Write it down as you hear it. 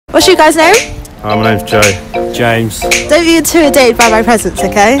What's your guys' name? Hi, my name's Joe. James. Don't be intimidated by my presence,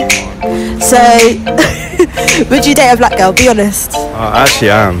 okay? So, would you date a black girl? Be honest. I actually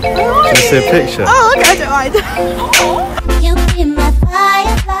am. Can you see a picture? Oh, okay, I don't mind. You be my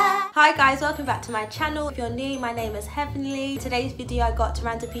firefly. Hi guys, welcome back to my channel. If you're new, my name is Heavenly. Today's video I got to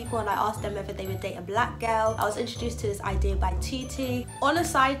random people and I asked them whether they would date a black girl. I was introduced to this idea by Tutu. On a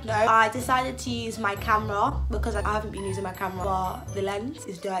side note, I decided to use my camera because I haven't been using my camera, but the lens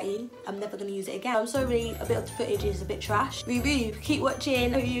is dirty. I'm never going to use it again. I'm sorry, a bit of the footage is a bit trash. Review, keep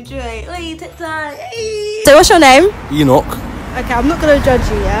watching, hope you enjoy. Hey, TikTok. Hey. So what's your name? Enoch. Okay, I'm not going to judge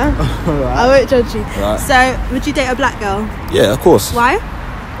you, yeah? Right. I won't judge you. Right. So, would you date a black girl? Yeah, of course. Why?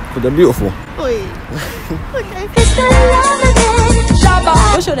 But they're beautiful. Oi. Okay.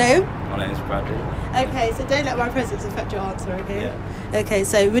 What's your name? My name's Bradley. Okay, so don't let my presence affect your answer, okay? Yeah. Okay,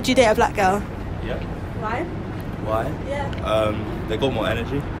 so would you date a black girl? Yeah. Why? Why? Yeah. They got more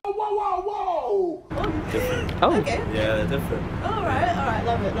energy. Oh. Different. Oh. Okay. Yeah, they're different. Alright,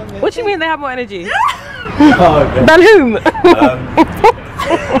 love it. What do you mean they have more energy? Oh, okay. Than whom? They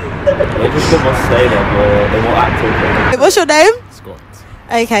just got more say there, they're more active. What's your name? Scott.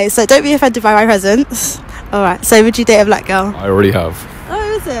 Okay, so don't be offended by my presence. Alright, so would you date a black girl? I already have.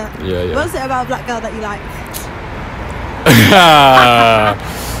 Oh, is it? Yeah. What's it about a black girl that you like?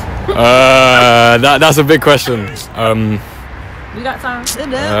 That's a big question. You got time?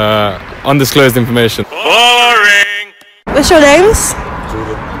 Isn't it? Undisclosed information. What's your names?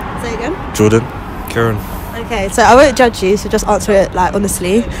 Jordan. Say again. Jordan. Karen. Okay, so I won't judge you, so just answer it like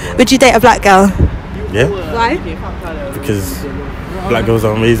honestly. Would you date a black girl? Yeah, Why? because black girls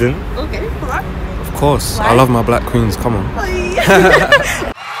are amazing. Okay, alright. Of course. Why? I love my black queens. Come on. What's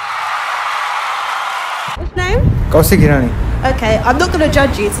your name? Kaushik Irani. Okay, I'm not gonna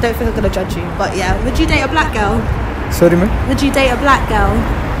judge you, so don't think I'm gonna judge you. But yeah, would you date a black girl? Sorry, man. Would you date a black girl?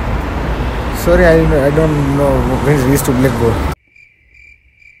 Sorry, I don't know when we used to black girl.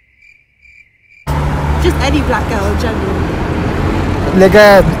 Just any black girl in general. Black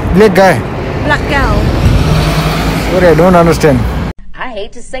guy. Black girl. Sorry, I don't understand. I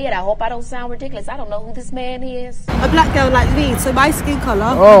hate to say it. I hope I don't sound ridiculous. I don't know who this man is. A black girl like me, so my skin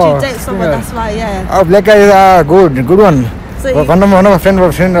colour. Oh, would you date someone yeah. that's right? Yeah. Oh, black guy is good one. So you, One of my friend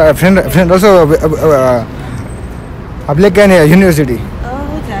also a black guy in university.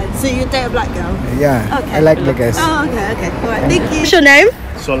 oh, okay. So you date a black girl? Yeah, Okay. I like black guys. Oh, okay. Alright, thank you. What's your name?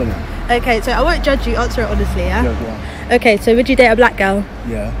 Solomon. Okay, so I won't judge you. Answer it honestly, yeah. Yeah, go on. Okay, so would you date a black girl?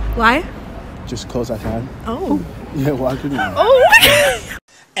 Yeah, Why? just cause I can. Oh. Yeah, why couldn't you? Oh.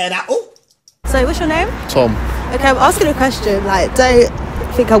 So what's your name? Tom. Okay, I'm asking a question. Like, don't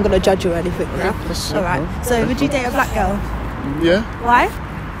think I'm gonna judge you or anything. Yeah. All right. So, would you date a black girl? Yeah, Why?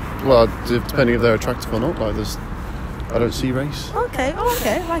 well, depending if they're attractive or not. Like, I don't see race. Okay. Oh,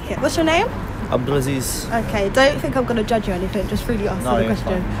 okay. I like it. What's your name? Abdulaziz. Okay. Don't think I'm gonna judge you or anything. Just really asking No, a you're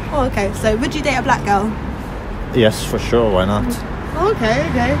question. Oh, okay. So, would you date a black girl? Yes, for sure. Why not? Okay.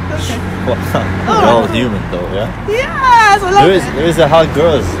 We're all human, though. Yeah. Yes, I love it. There is a hot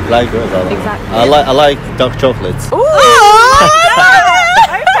girls, black girls. Exactly. I like dark chocolates. Oh,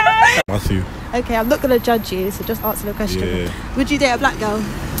 Matthew. okay, I'm not gonna judge you. So, just answer the question. Yeah. Would you date a black girl?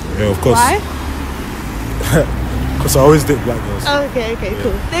 Yeah, of course. Why? Because I always date black girls. Okay.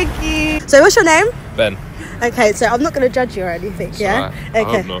 Cool. Thank you. So, what's your name? Ben. Okay, so I'm not gonna judge you or anything. Yeah. Alright. I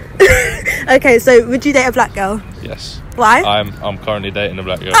Okay. hope Okay, so would you date a black girl? Yes. Why? I'm currently dating a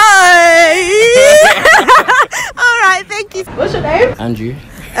black girl. All right, thank you. What's your name? Andrew.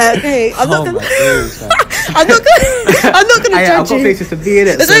 Okay, I'm not gonna. I'm not gonna I've judge got you. places to be in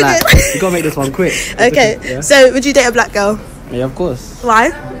it, It's so okay. like, you gotta make this one quick. Okay, Yeah. so would you date a black girl? Yeah, of course. Why?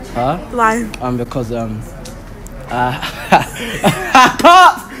 Huh? Why? Because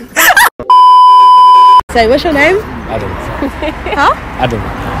So what's your name? Adam. Huh? Adam.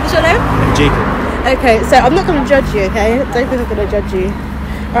 What's your name? Jacob. Okay, so I'm not gonna judge you. Okay, don't think I'm gonna judge you.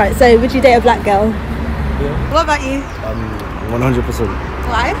 All right, so would you date a black girl? Yeah. What about you? 100%.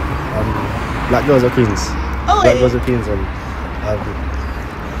 Why? Black girls are queens. Oh, Black girls are queens, and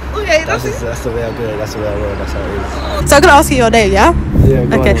okay, that's the way I go. That's the way I roll. That's how it is. So I'm gonna ask you your name, yeah? Yeah.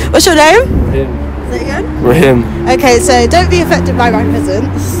 Go Okay. on. What's your name? Him. Say it again. Rahim. Okay, so don't be affected by my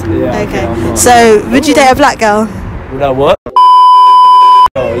presence. Yeah, Okay. I'm not. So would you date a black girl? Would I what?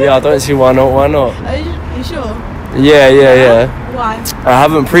 Oh yeah, I don't see why not. Why not? Are you sure? Yeah. Why? I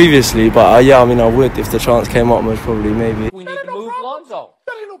haven't previously, but yeah, I mean, I would if the chance came up. Most probably, maybe. We need to move Lonzo.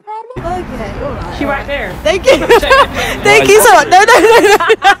 Okay, alright. She right there. Thank you. Thank you so much. No. I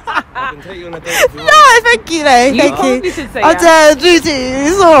can take you on a date if you want. No, thank you, no, thank you. probably should say I'm dead, Judy.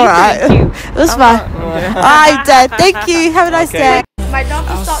 It's alright. That's fine. Alright, dead. Thank you. Have a nice day. My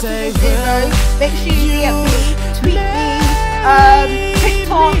number starts with 0. Make sure you DM me, tweet me,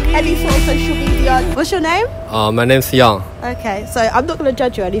 TikTok, any sort of social media. What's your name? My name's Yang. Okay, so I'm not going to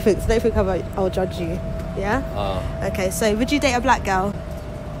judge you or anything, so don't think I'll judge you. Yeah? Okay, so would you date a black girl?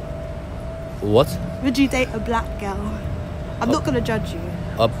 What? Would you date a black girl? I'm not going to judge you.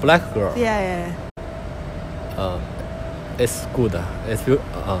 A black girl? Yeah. It's good. It's good.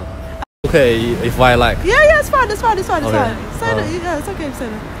 Okay, if I like. Yeah, it's fine. It's fine. Okay. Say that. Yeah, it's okay to say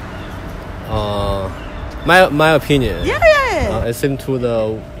that. My opinion. Yeah. It seems to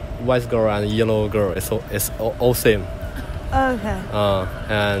the white girl and yellow girl. It's all same. Okay.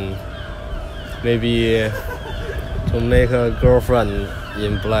 And maybe to make a girlfriend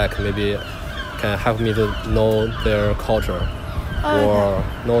in black, maybe can help me to know their culture or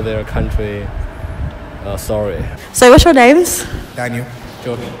know their country. Sorry. So what's your names? Daniel.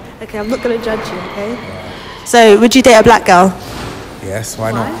 Joking. Okay, I'm not going to judge you, okay? So would you date a black girl? Yes,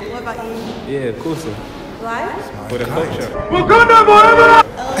 why not? What about you? Yeah, of course. Why? For the culture.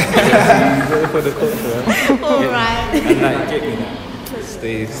 For the culture. Alright. And like, get me that.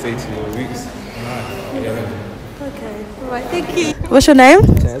 Stay to your roots. Okay, alright, thank you. What's your name?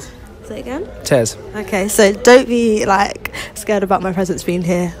 Tez. Say it again? Tez. Okay, so don't be like scared about my presence being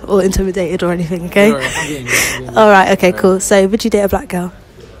here or intimidated or anything, okay? Alright, okay, cool. So would you date a black girl?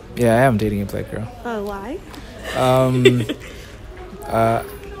 Yeah, I am dating a black girl. Oh, why?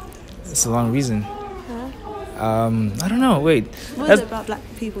 It's a long reason. I don't know. Wait. What is it about black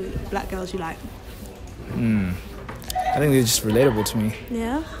girls you like? I think they're just relatable to me.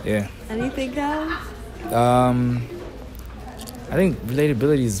 Yeah? Yeah. Anything else? I think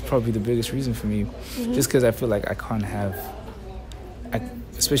relatability is probably the biggest reason for me. Just because I feel like I can't have,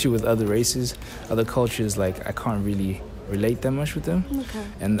 especially with other races, other cultures, like I can't really relate that much with them. Okay.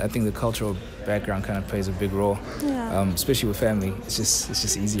 And I think the cultural background kind of plays a big role. Yeah. Especially with family. It's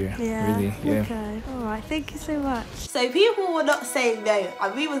just easier. Yeah. Really. Yeah. Okay. Alright, thank you so much. So people were not saying no,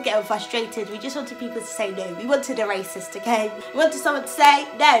 and we were getting frustrated. We just wanted people to say no. We wanted a racist, okay? We wanted someone to say,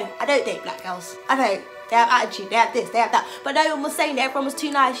 no, I don't date black girls. I don't. They have attitude, they have this, they have that. But no one was saying that everyone was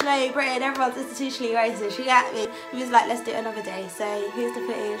too nice, you know, Britain, everyone's institutionally racist, you get me? We was like, let's do it another day. So here's the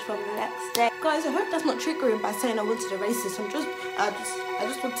footage from the next day. Guys, I hope that's not triggering by saying I wanted a racist. I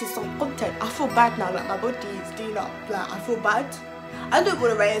just wanted some content. I feel bad now, like my body is doing up. Like, I feel bad. I don't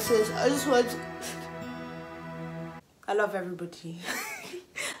want a racist, I just want... I love everybody.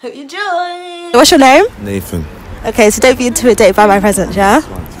 Hope you enjoy. What's your name? Nathan. Okay, so don't be intimidated by my presence, yeah?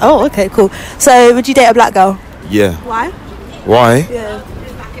 Oh, okay, cool. So, would you date a black girl? Yeah. Why? Why? Yeah.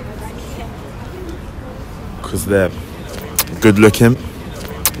 Because they're good looking.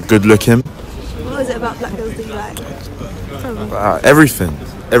 Good looking. What is it about black girls that you like? Everything.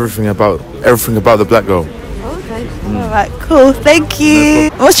 Everything about the black girl. Okay. Alright, cool. Thank you.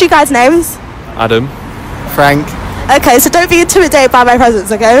 What's your guys' names? Adam. Frank. Okay, so don't be intimidated by my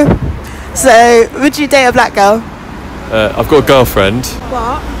presence, okay? So, would you date a black girl? I've got a girlfriend.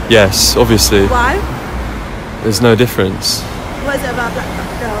 What? Yes, obviously. Why? There's no difference. What is it about black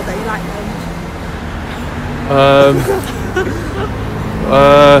girl that you like them?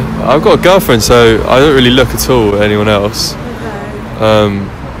 I've got a girlfriend, so I don't really look at all at anyone else. Okay.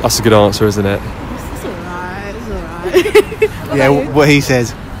 That's a good answer, isn't it? It's alright, Yeah, what he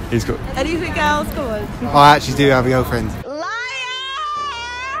says. He's got. Anything else? Come on. I actually do have a girlfriend.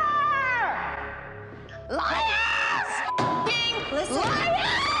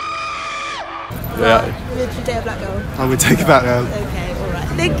 Yeah. Would you date a black girl? I would take a black girl. Okay, alright.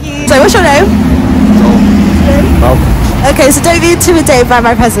 Thank you. So, what's your name? Okay, so don't be intimidated by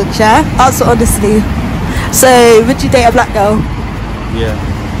my presence, yeah? Answer honestly. So, would you date a black girl? Yeah.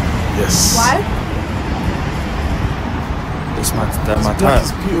 Yes. Why? It's my type. Black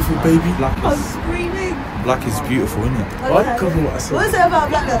is beautiful, baby. I'm screaming. Black is beautiful, isn't it? What is it about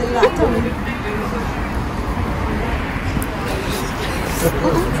black girl that you like? Tell me.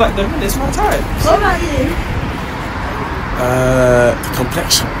 Black women, it's my type. What about you? The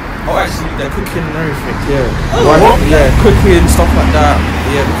complexion. Oh, actually, they're cooking and everything. Yeah. Oh, what? Yeah, cooking stuff like that.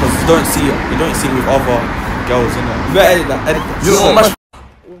 Yeah, because you don't see it with other girls, innit? You better edit that. Edit that. You know much.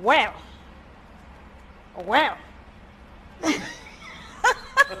 Well.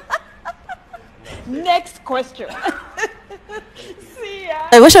 Next question. See ya.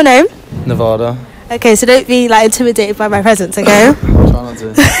 Hey, what's your name? Nevada. Okay, so don't be like intimidated by my presence, okay? Try not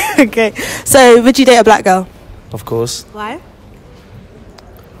to. Okay, so would you date a black girl? Of course. Why?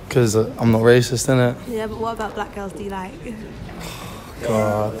 Because I'm not racist, innit? Yeah, but what about black girls do you like?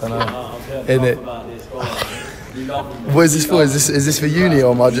 God, I don't know. Innit? What is this for? Is this for uni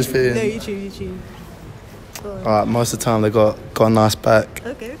or am I just fitting? No, YouTube. Alright, most of the time they got a nice back.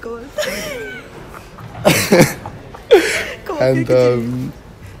 Okay, go on. And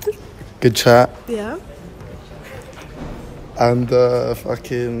good chat. Yeah. And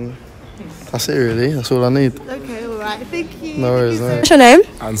fucking, that's it really. That's all I need. Okay, alright. Thank you. No worries, mate. What's your name?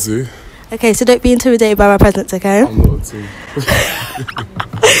 Anzu. Okay, so don't be intimidated by my presence, okay? I'm not too.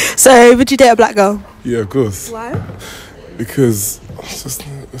 So, would you date a black girl? Yeah, of course. Why? Because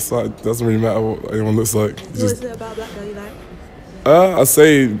it's like, it doesn't really matter what anyone looks like. What is it about a black girl you like? I'd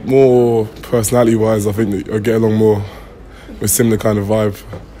say more personality-wise, I think that I get along more with similar kind of vibe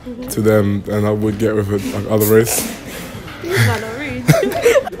to them than I would get with like other race. You might not read.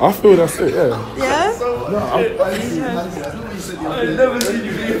 I feel that's it, yeah. Yeah?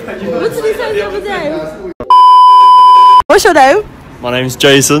 What did he say the other day? What's your name? My name's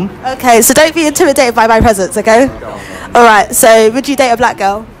Jason. Okay, so don't be intimidated by my presence, okay? Alright, so would you date a black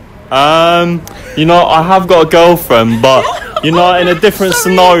girl? You know, I have got a girlfriend, but you know, in a different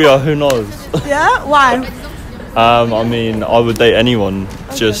scenario, who knows? Yeah? Why? I mean, I would date anyone.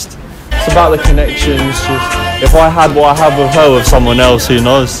 Just it's about the connections. Just if I had what I have with her with someone else, who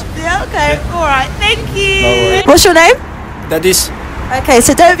knows? Yeah, okay. Alright, thank you. No worries. What's your name? That is. Okay,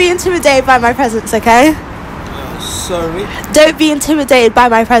 so don't be intimidated by my presence, okay? Sorry. Don't be intimidated by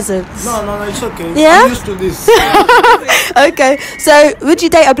my presence. No, it's okay. Yeah? I'm used to this. Okay, so would you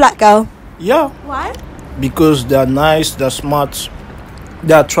date a black girl? Yeah. Why? Because they're nice, they're smart,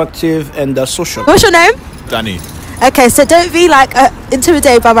 they're attractive, and they're social. What's your name? Danny. Okay, so don't be like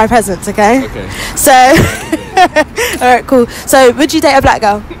intimidated by my presence, okay? Okay. So, alright, cool. So, would you date a black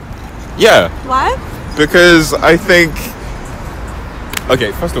girl? Yeah, Why? because I think.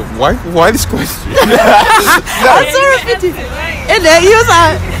 Okay, first of all, why this question? I saw a video. In there, he was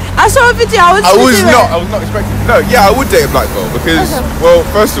like, I saw a video. I was not expecting. No, yeah, I would date a black girl because, well,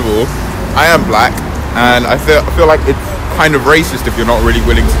 first of all, I am black, and I feel like it's kind of racist if you're not really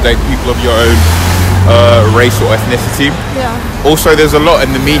willing to date people of your own race or ethnicity. Yeah. Also, there's a lot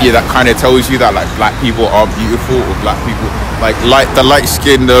in the media that kind of tells you that like black people aren't beautiful or black people like the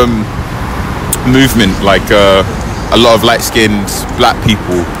light-skinned movement, like a lot of light-skinned black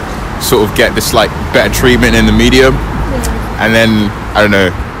people sort of get this like better treatment in the media, and then I don't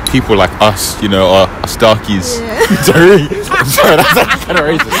know, people like us, you know, are Starkies. Sorry, that's kind of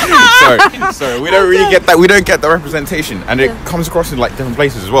racist. Sorry, we don't really get that. We don't get the representation, and it comes across in like different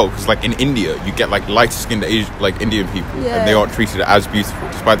places as well. Because like in India, you get like lighter-skinned like Indian people, and they aren't treated as beautiful,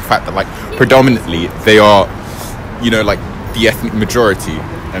 despite the fact that like predominantly they are, you know, like the ethnic majority.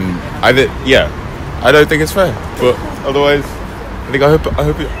 And I don't think it's fair, but otherwise, I think I hope. Yeah,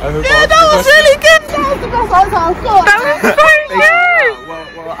 that was really good. That was the best answer I've got. That was so good.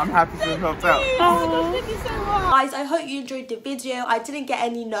 Well, I'm happy to have helped out. Thank you so much. Guys, I hope you enjoyed the video. I didn't get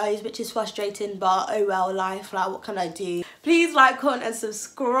any no's, which is frustrating, but oh well, life, like what can I do? Please like, comment and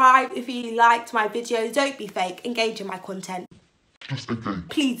subscribe if you liked my video. Don't be fake, engage in my content.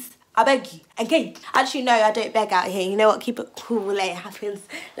 Please. I beg you, engage. Actually, no, I don't beg out here. You know what? Keep it cool. Let it happen.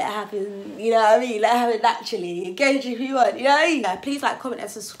 Let it happen. You know what I mean? Let it happen naturally. Engage if you want. You know what I mean? Please like, comment, and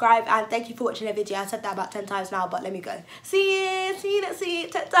subscribe. And thank you for watching the video. I said that about 10 times now, but let me go. See you. Let's see you.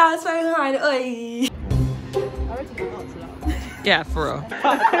 10 times. So hard. Oi. Yeah, for real.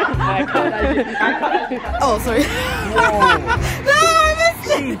 Oh, sorry. No, I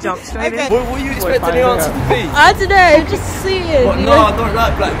missed it. She jumped straight in. What were you expecting the answer to be? I don't know, just seeing. What? No, I don't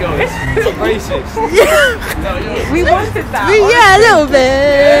like black girls. It's racist. No, We wanted that. Yeah, a little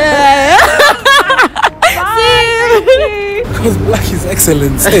bit. See you. Because black is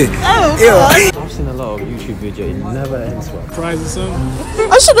excellent. Oh, I've seen a lot of YouTube videos. It never ends well. Fries or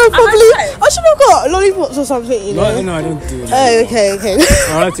something? I should have got lollipops or something, you know? No, I don't do that. Oh, okay.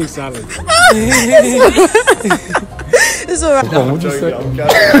 I don't take salad. It's alright. What'd you say?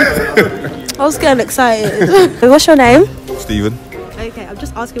 I was getting excited. What's your name? Stephen. Okay, I'm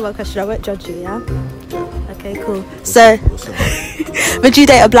just asking one question. I won't judge you, yeah? Okay, cool. So, would you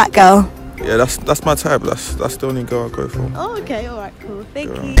date a black girl? Yeah, that's my type. That's the only girl I go for. Oh, okay, alright, cool.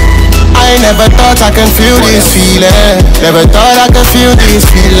 Thank you. I never thought I could feel this feeling. Never thought I could feel this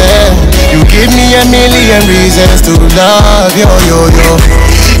feeling. You give me a million reasons to love you, yo.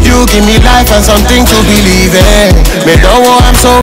 You give me life and something to believe in. Me know I'm so